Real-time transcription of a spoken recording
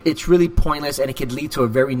it's really pointless, and it could lead to a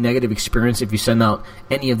very negative experience if you send out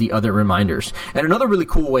any of the other reminders. And another really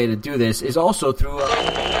cool way to do this is also through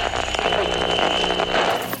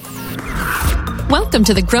Welcome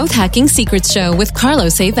to the Growth Hacking Secrets Show with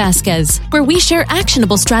Carlos A. Vasquez, where we share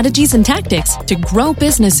actionable strategies and tactics to grow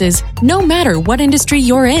businesses no matter what industry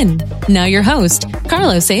you're in. Now your host,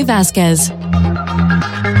 Carlos A. Vasquez.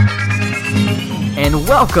 And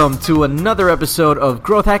welcome to another episode of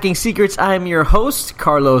Growth Hacking Secrets. I'm your host,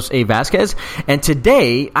 Carlos A. Vasquez, and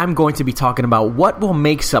today I'm going to be talking about what will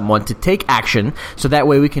make someone to take action so that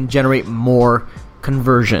way we can generate more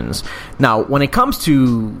conversions. Now, when it comes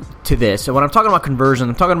to this, and when I'm talking about conversion,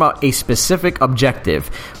 I'm talking about a specific objective.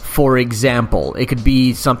 For example, it could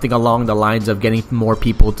be something along the lines of getting more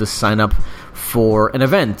people to sign up for an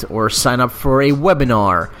event, or sign up for a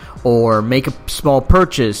webinar, or make a small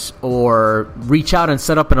purchase, or reach out and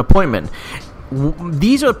set up an appointment.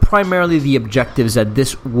 These are primarily the objectives that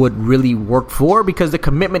this would really work for, because the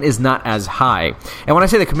commitment is not as high. And when I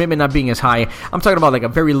say the commitment not being as high, I'm talking about like a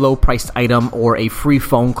very low priced item, or a free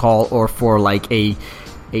phone call, or for like a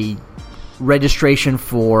registration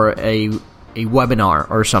for a webinar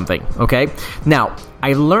or something, okay? Now,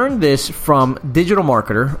 I learned this from Digital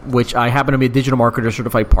Marketer, which I happen to be a Digital Marketer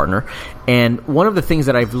certified partner, and one of the things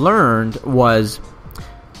that I've learned was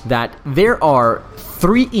that there are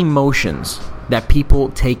 3 emotions that people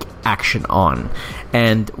take action on.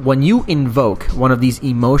 And when you invoke one of these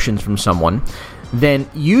emotions from someone, then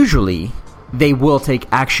usually they will take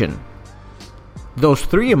action. Those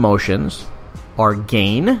 3 emotions are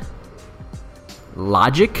gain,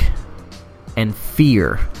 logic, and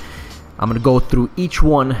fear. I'm going to go through each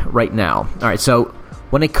one right now. All right, so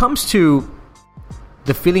when it comes to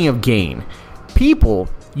the feeling of gain, people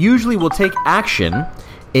usually will take action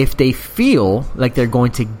if they feel like they're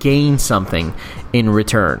going to gain something in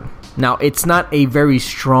return. Now, it's not a very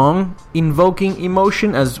strong invoking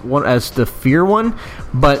emotion as the fear one,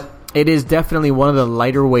 but it is definitely one of the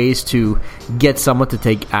lighter ways to get someone to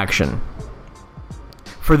take action.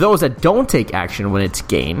 For those that don't take action when it's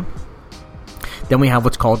gain, then we have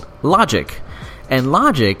what's called logic. And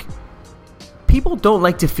logic, people don't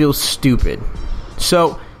like to feel stupid.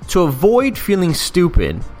 So, to avoid feeling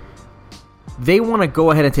stupid, they want to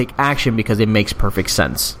go ahead and take action because it makes perfect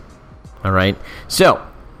sense. All right? So,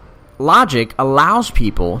 logic allows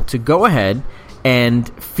people to go ahead and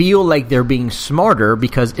feel like they're being smarter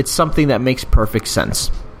because it's something that makes perfect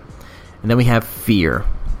sense. And then we have fear.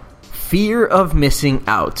 Fear of missing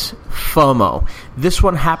out, FOMO. This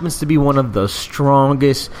one happens to be one of the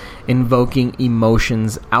strongest invoking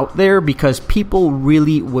emotions out there because people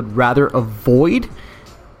really would rather avoid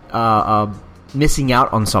missing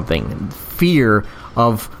out on something. Fear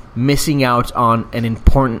of missing out on an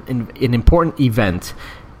important event.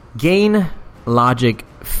 Gain, logic,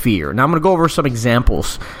 fear. Now I'm going to go over some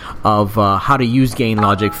examples of how to use gain,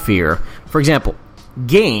 logic, fear. For example,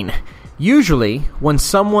 gain. Usually, when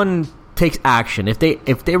someone takes action, if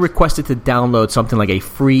they requested to download something like a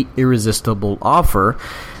free irresistible offer,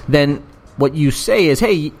 then what you say is,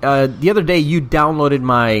 hey, the other day you downloaded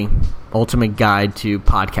my ultimate guide to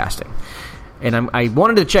podcasting, and I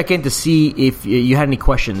wanted to check in to see if you had any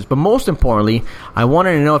questions, but most importantly, I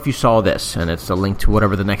wanted to know if you saw this, and it's a link to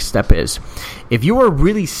whatever the next step is. If you are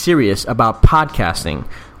really serious about podcasting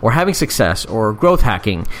or having success or growth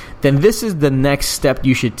hacking, then this is the next step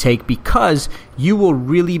you should take, because you will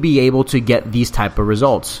really be able to get these type of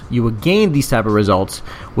results. You will gain these type of results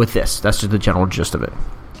with this. That's just the general gist of it.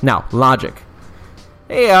 Now, logic.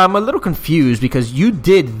 Hey, I'm a little confused because you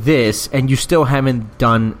did this and you still haven't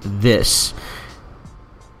done this.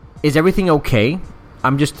 Is everything okay? I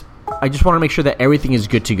just want to make sure that everything is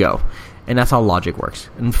good to go. And that's how logic works.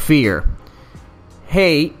 And fear.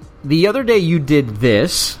 Hey, the other day you did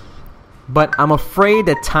this, but I'm afraid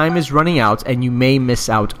that time is running out and you may miss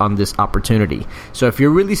out on this opportunity. So if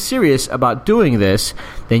you're really serious about doing this,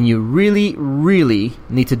 then you really, really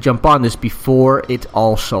need to jump on this before it's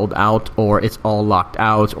all sold out or it's all locked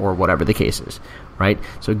out or whatever the case is, right?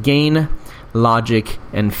 So gain, logic,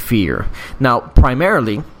 and fear. Now,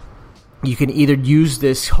 primarily, you can either use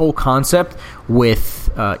this whole concept with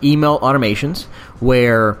email automations,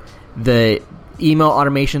 where the email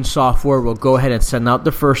automation software will go ahead and send out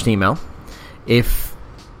the first email,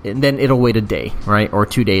 and then it'll wait a day, right, or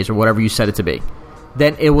 2 days, or whatever you set it to be.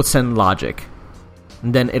 Then it will send logic,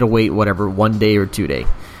 and then it'll wait 1 day or 2 days,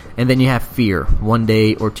 and then you have fear, 1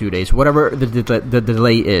 day or 2 days, whatever the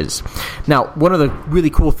delay is. Now, one of the really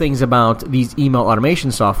cool things about these email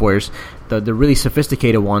automation softwares, the really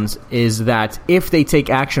sophisticated ones, is that if they take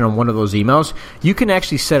action on one of those emails, you can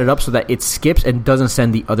actually set it up so that it skips and doesn't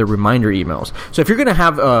send the other reminder emails. So if you're going to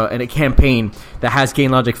have a campaign that has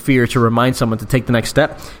GainLogic Fear to remind someone to take the next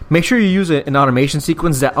step, make sure you use an automation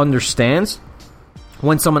sequence that understands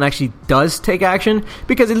when someone actually does take action,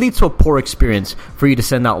 because it leads to a poor experience for you to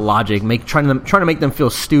send out logic, trying to make them feel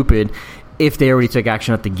stupid if they already took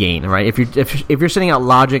action at the gain, right? If you're sending out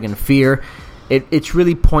logic and fear, it's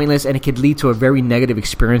really pointless, and it could lead to a very negative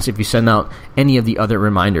experience if you send out any of the other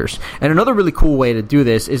reminders. And another really cool way to do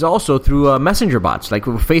this is also through messenger bots, like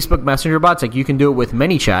with Facebook Messenger bots. Like you can do it with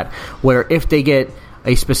ManyChat, where if they get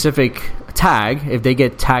a specific tag, if they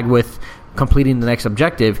get tagged with completing the next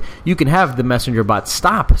objective, you can have the messenger bot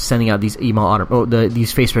stop sending out these these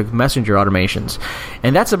Facebook Messenger automations.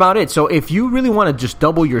 And that's about it. So if you really want to just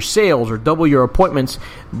double your sales or double your appointments,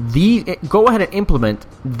 go ahead and implement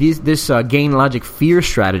this GainLogic Fear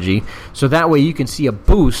strategy, so that way you can see a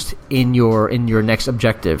boost in your next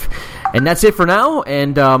objective. And that's it for now.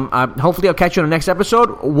 And hopefully I'll catch you on the next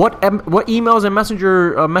episode. What emails and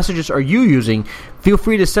messages are you using? Feel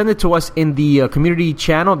free to send it to us in the community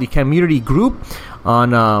channel, the community group.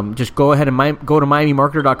 On just go ahead and go to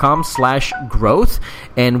MiamiMarketer.com/growth,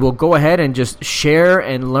 and we'll go ahead and just share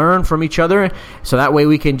and learn from each other, so that way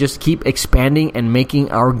we can just keep expanding and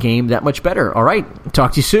making our game that much better. All right,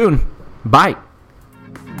 talk to you soon. Bye.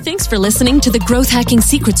 Thanks for listening to the Growth Hacking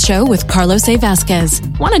Secrets Show with Carlos A. Vasquez.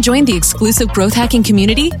 Want to join the exclusive growth hacking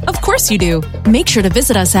community? Of course you do. Make sure to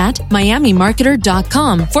visit us at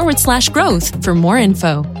MiamiMarketer.com/growth for more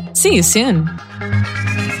info. See you soon.